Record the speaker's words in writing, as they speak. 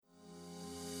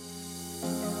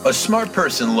A smart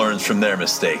person learns from their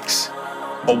mistakes.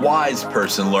 A wise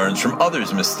person learns from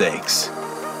others' mistakes.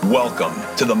 Welcome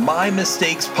to the My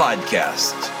Mistakes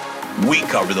Podcast. We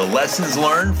cover the lessons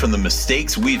learned from the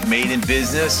mistakes we've made in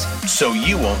business so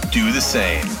you won't do the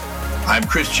same. I'm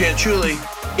Chris Chanchuli.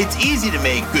 It's easy to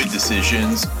make good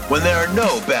decisions when there are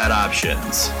no bad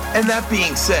options. And that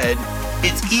being said,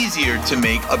 it's easier to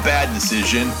make a bad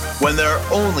decision when there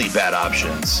are only bad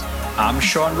options. I'm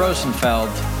Sean Rosenfeld,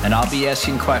 and I'll be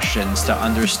asking questions to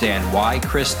understand why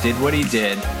Chris did what he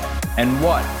did and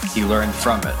what he learned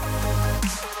from it.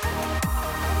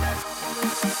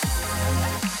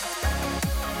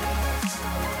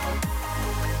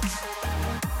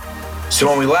 So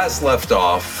when we last left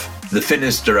off, the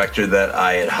fitness director that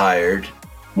I had hired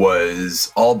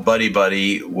was all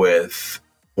buddy-buddy with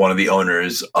one of the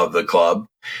owners of the club,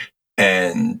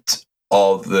 and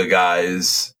all the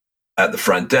guys at the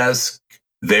front desk,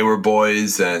 they were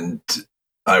boys, and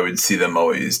I would see them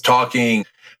always talking.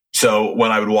 So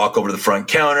when I would walk over to the front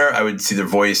counter, I would see their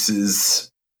voices.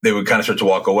 They would kind of start to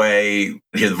walk away,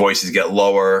 hear the voices get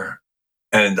lower,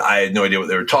 and I had no idea what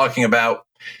they were talking about.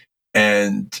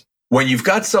 And when you've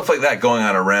got stuff like that going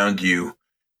on around you,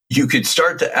 you could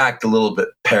start to act a little bit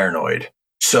paranoid.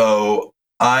 So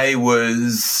I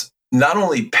was not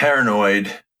only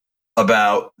paranoid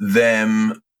about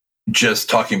them just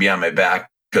talking behind my back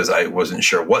because I wasn't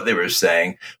sure what they were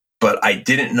saying, but I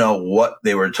didn't know what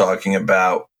they were talking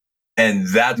about. And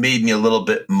that made me a little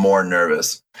bit more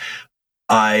nervous.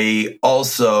 I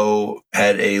also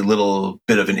had a little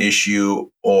bit of an issue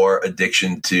or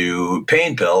addiction to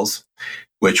pain pills,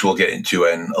 which we'll get into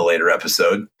in a later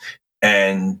episode.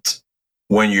 And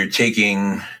when you're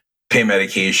taking pain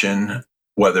medication,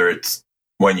 whether it's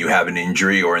when you have an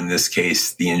injury or in this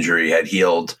case, the injury had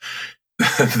healed,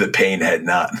 the pain had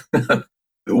not.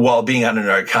 While being on a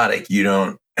narcotic, you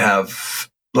don't have,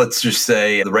 let's just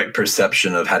say, the right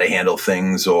perception of how to handle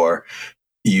things, or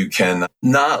you can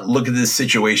not look at this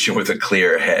situation with a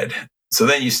clear head. So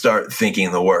then you start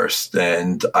thinking the worst.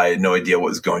 And I had no idea what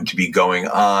was going to be going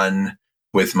on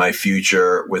with my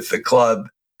future with the club.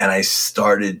 And I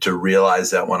started to realize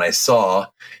that when I saw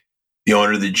the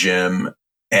owner of the gym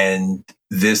and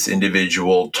this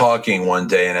individual talking one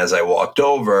day, and as I walked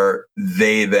over,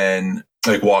 they then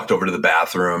walked over to the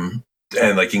bathroom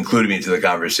and included me into the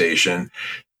conversation.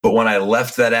 But when I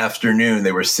left that afternoon,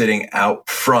 they were sitting out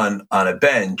front on a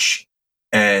bench,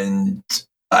 and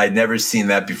I'd never seen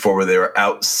that before, where they were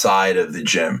outside of the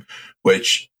gym,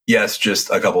 which, yes, just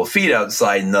a couple of feet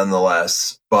outside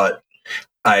nonetheless, but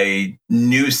I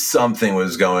knew something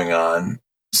was going on.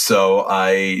 So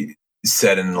I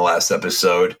said in the last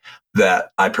episode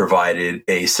that I provided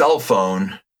a cell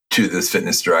phone to this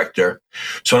fitness director.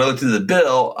 So when I looked at the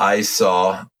bill, I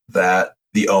saw that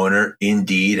the owner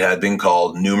indeed had been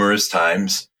called numerous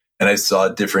times, and I saw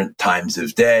different times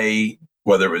of day,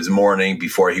 whether it was morning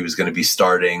before he was going to be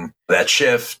starting that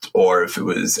shift, or if it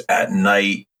was at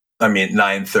night,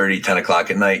 9:30, 10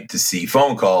 o'clock at night, to see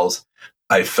phone calls.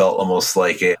 I felt almost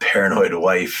like a paranoid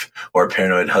wife or a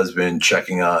paranoid husband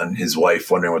checking on his wife,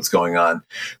 wondering what's going on,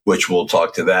 which we'll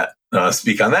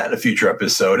speak on that in a future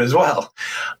episode as well.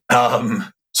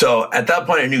 So at that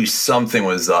point, I knew something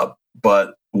was up,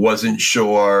 but wasn't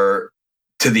sure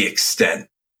to the extent.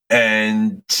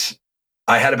 And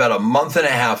I had about a month and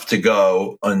a half to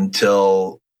go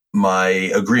until my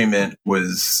agreement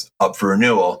was up for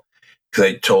renewal, because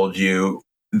I told you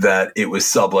that it was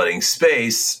subletting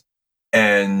space.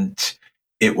 And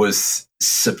it was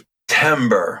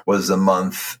September was the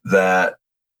month that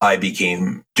I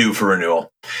became due for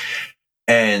renewal.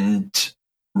 And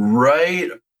right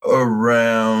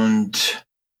around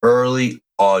early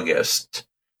August,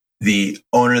 the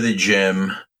owner of the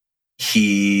gym,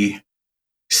 he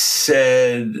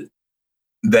said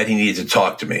that he needed to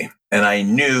talk to me. And I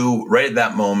knew right at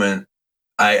that moment,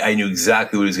 I knew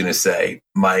exactly what he was going to say.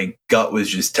 My gut was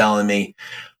just telling me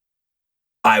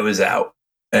I was out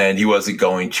and he wasn't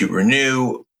going to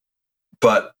renew,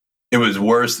 but it was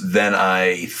worse than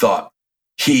I thought.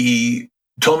 He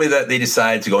told me that they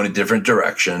decided to go in a different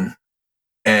direction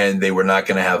and they were not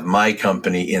going to have my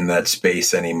company in that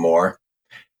space anymore.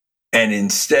 And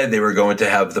instead, they were going to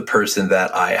have the person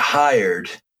that I hired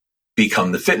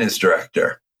become the fitness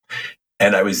director.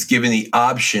 And I was given the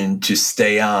option to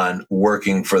stay on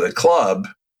working for the club.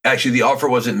 Actually, the offer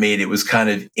wasn't made. It was kind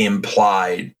of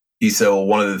implied. He said, well,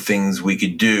 one of the things we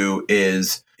could do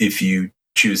is if you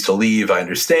choose to leave, I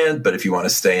understand. But if you want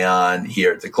to stay on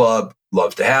here at the club,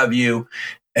 love to have you.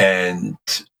 And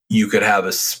you could have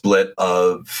a split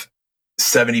of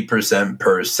 70%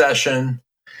 per session.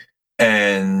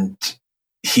 And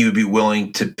he would be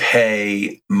willing to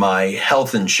pay my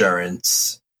health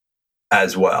insurance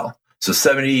as well. So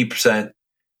 70%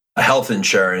 health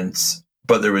insurance,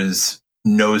 but there was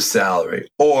no salary.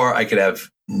 Or I could have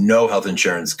no health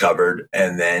insurance covered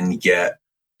and then get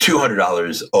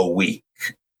 $200 a week.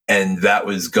 And that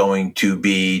was going to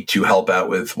be to help out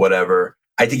with whatever.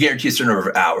 I had to guarantee a certain number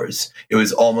of hours. It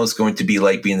was almost going to be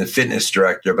like being the fitness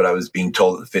director, but I was being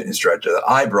told that the fitness director that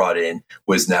I brought in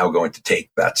was now going to take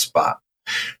that spot.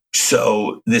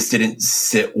 So this didn't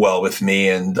sit well with me.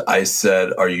 And I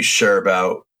said, are you sure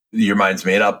about your mind's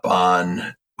made up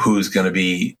on who's going to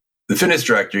be the fitness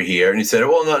director here? And he said,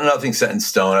 well, nothing's set in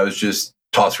stone. I was just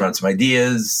tossing around some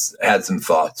ideas, had some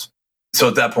thoughts. So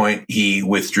at that point, he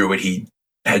withdrew what he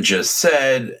had just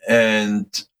said, and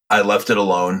I left it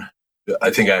alone.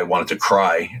 I think I wanted to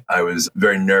cry. I was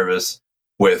very nervous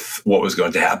with what was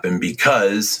going to happen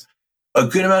because a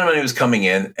good amount of money was coming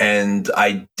in, and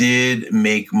I did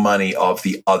make money off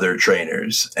the other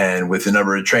trainers. And with the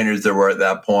number of trainers there were at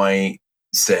that point,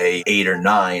 say 8 or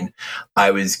 9,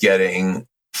 I was getting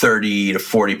 30 to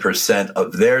 40%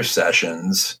 of their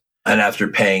sessions. And after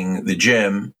paying the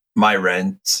gym, my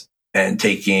rent, and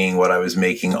taking what I was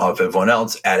making off everyone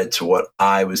else added to what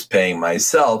I was paying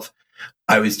myself,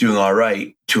 I was doing all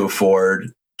right to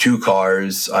afford 2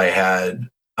 cars. I had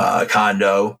a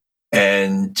condo.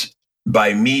 And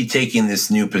by me taking this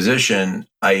new position,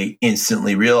 I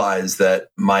instantly realized that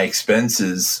my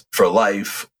expenses for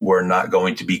life were not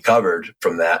going to be covered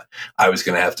from that. I was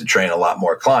going to have to train a lot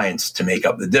more clients to make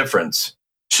up the difference.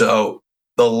 So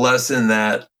the lesson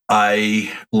that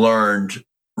I learned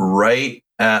right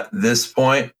at this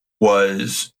point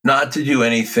was not to do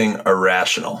anything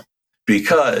irrational,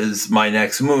 because my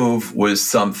next move was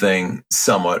something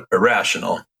somewhat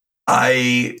irrational.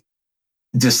 I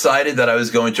decided that I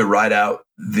was going to ride out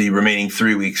the remaining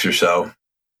 3 weeks or so.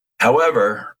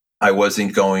 However, I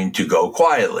wasn't going to go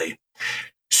quietly.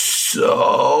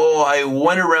 So I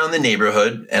went around the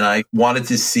neighborhood and I wanted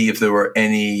to see if there were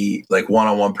any like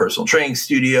one-on-one personal training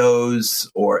studios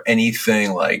or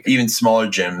anything like even smaller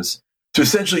gyms to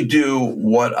essentially do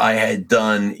what I had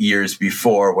done years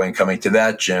before when coming to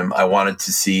that gym. I wanted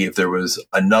to see if there was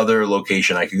another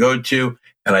location I could go to,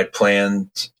 and I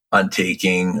planned on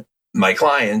taking my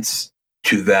clients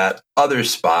to that other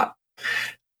spot.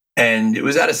 And it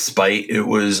was out of spite. It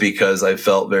was because I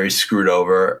felt very screwed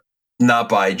over, not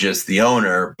by just the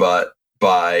owner, but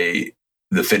by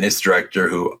the fitness director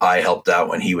who I helped out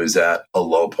when he was at a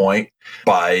low point,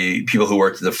 by people who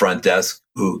worked at the front desk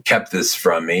who kept this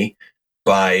from me,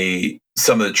 by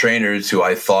some of the trainers who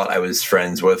I thought I was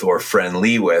friends with or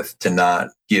friendly with to not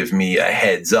give me a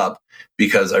heads up,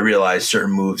 because I realized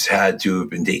certain moves had to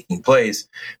have been taking place,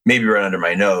 maybe right under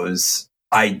my nose.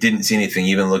 I didn't see anything.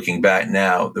 Even looking back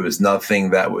now, there was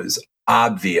nothing that was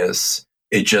obvious.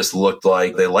 It just looked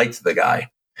like they liked the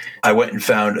guy. I went and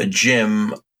found a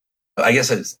gym, I guess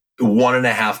it's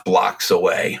 1.5 blocks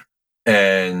away.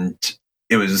 And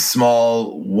it was a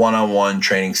small one-on-one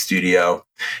training studio.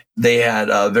 They had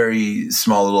a very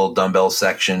small little dumbbell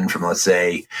section from, let's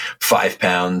say, 5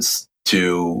 pounds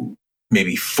to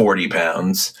maybe 40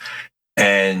 pounds.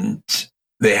 And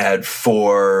they had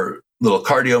 4 little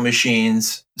cardio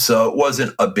machines. So it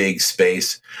wasn't a big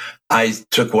space. I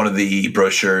took one of the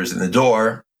brochures in the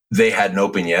door. They hadn't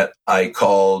opened yet. I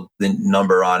called the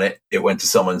number on it. It went to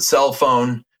someone's cell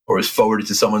phone or was forwarded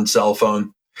to someone's cell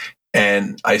phone.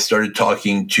 And I started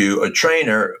talking to a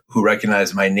trainer who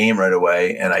recognized my name right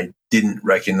away. And I didn't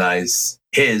recognize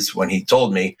his when he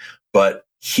told me, but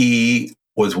he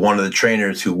was one of the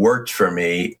trainers who worked for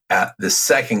me at the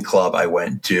second club I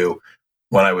went to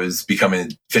when I was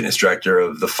becoming fitness director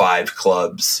of the 5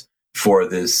 clubs for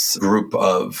this group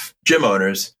of gym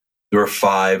owners. There were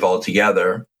 5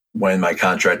 altogether when my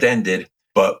contract ended.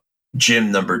 But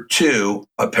gym number 2,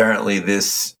 apparently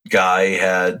this guy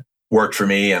had worked for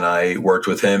me and I worked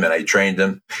with him and I trained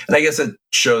him. And I guess it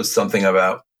shows something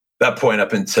about that point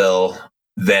up until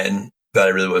then that I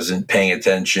really wasn't paying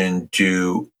attention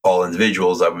to all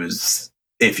individuals. I was,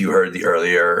 if you heard the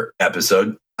earlier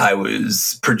episode, I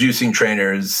was producing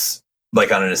trainers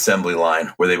like on an assembly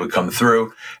line where they would come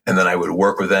through and then I would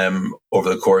work with them over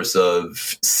the course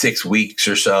of 6 weeks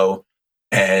or so.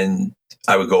 And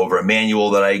I would go over a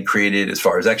manual that I created as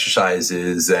far as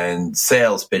exercises and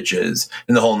sales pitches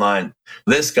and the whole 9.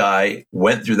 This guy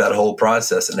went through that whole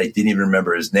process and I didn't even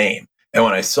remember his name. And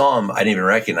when I saw him, I didn't even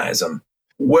recognize him.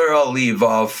 Where I'll leave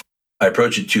off, I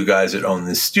approached the 2 guys that own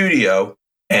this studio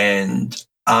and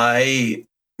I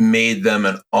made them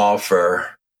an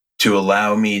offer to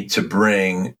allow me to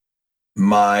bring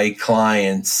my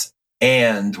clients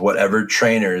and whatever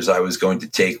trainers I was going to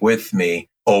take with me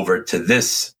over to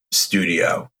this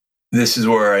studio. This is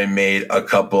where I made a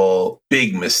couple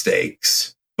big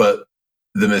mistakes, but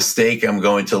the mistake I'm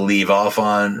going to leave off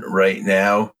on right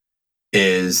now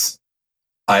is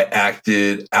I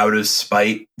acted out of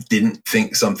spite, didn't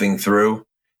think something through,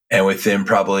 and within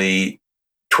probably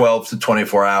 12 to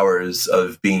 24 hours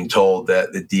of being told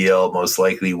that the deal most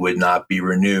likely would not be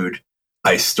renewed,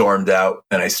 I stormed out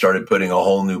and I started putting a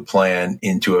whole new plan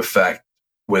into effect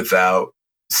without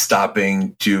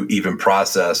stopping to even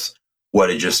process what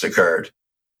had just occurred.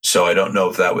 So I don't know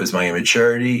if that was my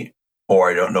immaturity or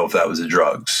I don't know if that was the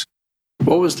drugs.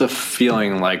 What was the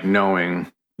feeling like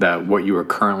knowing that what you were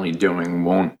currently doing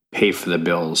won't pay for the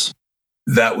bills?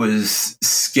 That was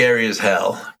scary as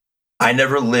hell. I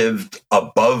never lived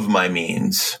above my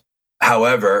means.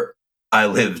 However, I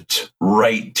lived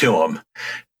right to them.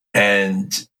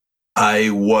 And I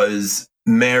was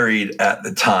married at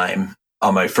the time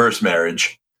on my first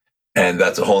marriage. And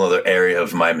that's a whole other area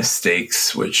of my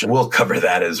mistakes, which we'll cover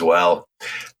that as well.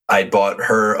 I bought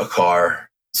her a car.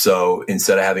 So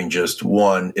instead of having just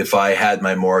one, if I had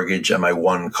my mortgage and my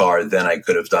one car, then I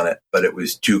could have done it. But it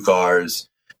was two cars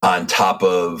on top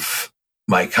of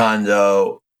my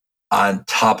condo, on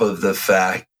top of the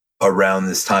fact around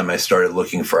this time I started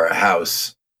looking for a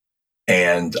house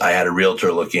and I had a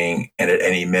realtor looking, and at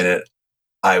any minute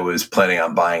I was planning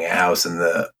on buying a house and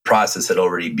the process had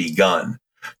already begun.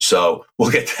 So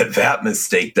we'll get to that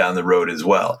mistake down the road as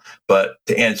well. But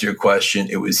to answer your question,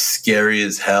 it was scary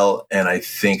as hell. And I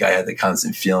think I had the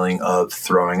constant feeling of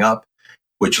throwing up,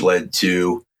 which led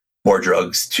to more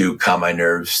drugs to calm my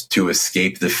nerves, to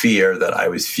escape the fear that I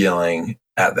was feeling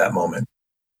at that moment.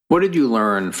 What did you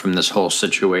learn from this whole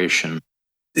situation?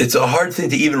 It's a hard thing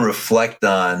to even reflect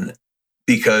on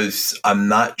because I'm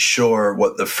not sure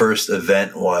what the first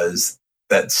event was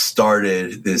that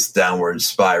started this downward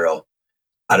spiral.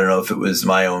 I don't know if it was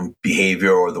my own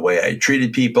behavior or the way I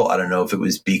treated people. I don't know if it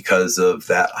was because of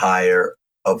that hire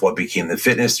of what became the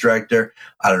fitness director.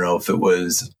 I don't know if it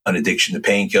was an addiction to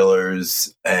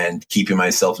painkillers and keeping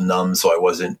myself numb so I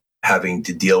wasn't having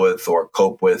to deal with or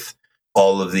cope with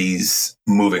all of these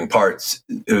moving parts.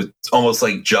 It was almost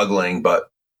like juggling, but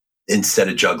instead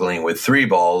of juggling with three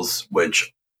balls,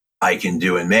 which I can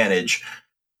do and manage,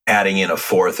 adding in a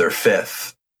fourth or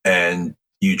fifth. And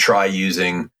you try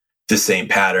using the same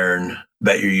pattern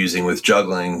that you're using with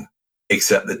juggling,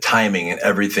 except the timing and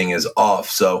everything is off.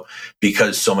 So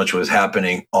because so much was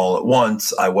happening all at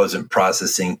once, I wasn't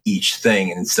processing each thing.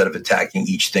 And instead of attacking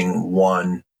each thing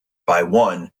one by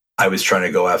one, I was trying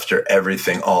to go after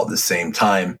everything all at the same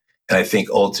time. And I think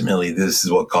ultimately this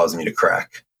is what caused me to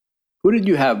crack. Who did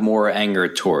you have more anger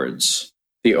towards?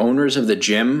 The owners of the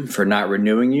gym for not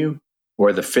renewing you,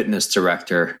 or the fitness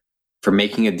director for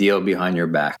making a deal behind your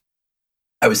back?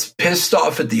 I was pissed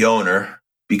off at the owner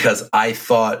because I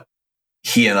thought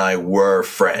he and I were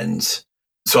friends.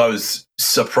 So I was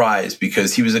surprised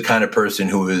because he was the kind of person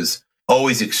who was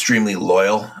always extremely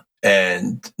loyal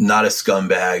and not a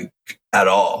scumbag at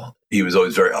all. He was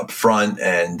always very upfront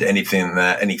and anything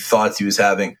that any thoughts he was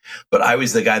having. But I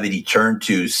was the guy that he turned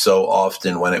to so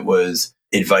often when it was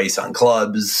advice on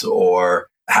clubs or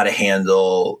how to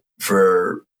handle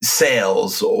for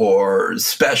sales or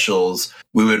specials.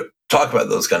 We would talk about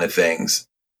those kind of things.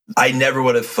 I never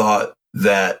would have thought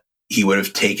that he would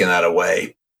have taken that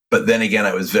away. But then again,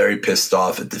 I was very pissed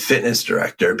off at the fitness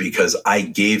director because I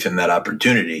gave him that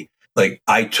opportunity. Like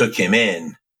I took him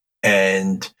in.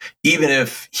 And even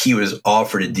if he was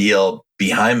offered a deal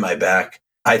behind my back,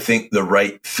 I think the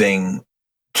right thing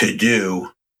to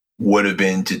do would have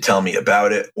been to tell me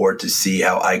about it or to see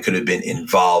how I could have been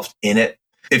involved in it.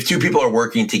 If two people are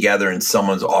working together and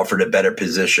someone's offered a better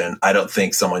position, I don't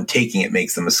think someone taking it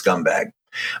makes them a scumbag.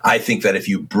 I think that if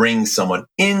you bring someone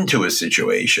into a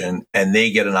situation and they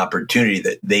get an opportunity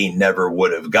that they never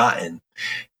would have gotten,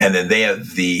 and then they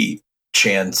have the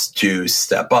chance to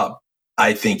step up,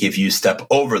 I think if you step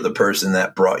over the person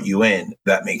that brought you in,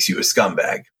 that makes you a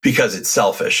scumbag because it's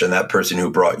selfish. And that person who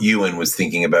brought you in was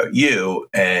thinking about you.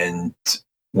 And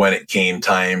when it came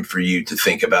time for you to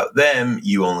think about them,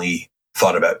 you only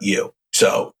thought about you.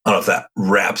 So I don't know if that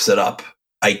wraps it up.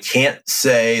 I can't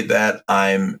say that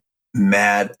I'm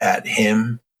mad at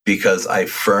him because I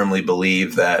firmly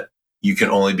believe that you can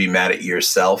only be mad at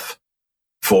yourself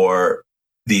for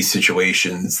these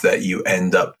situations that you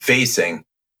end up facing.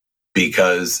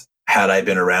 Because had I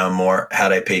been around more,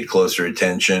 had I paid closer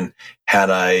attention, had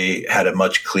I had a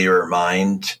much clearer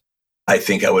mind, I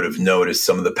think I would have noticed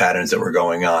some of the patterns that were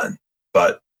going on.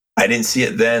 But I didn't see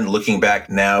it then. Looking back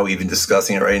now, even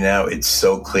discussing it right now, it's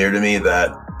so clear to me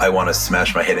that I want to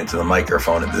smash my head into the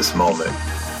microphone at this moment.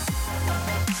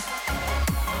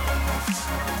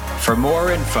 For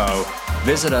more info,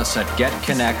 visit us at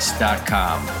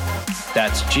getconnex.com.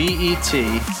 That's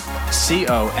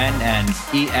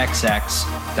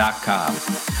GETCONNEXX.com.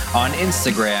 On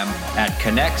Instagram at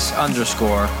Connex_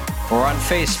 or on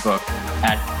Facebook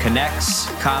at Connex,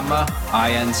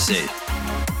 INC.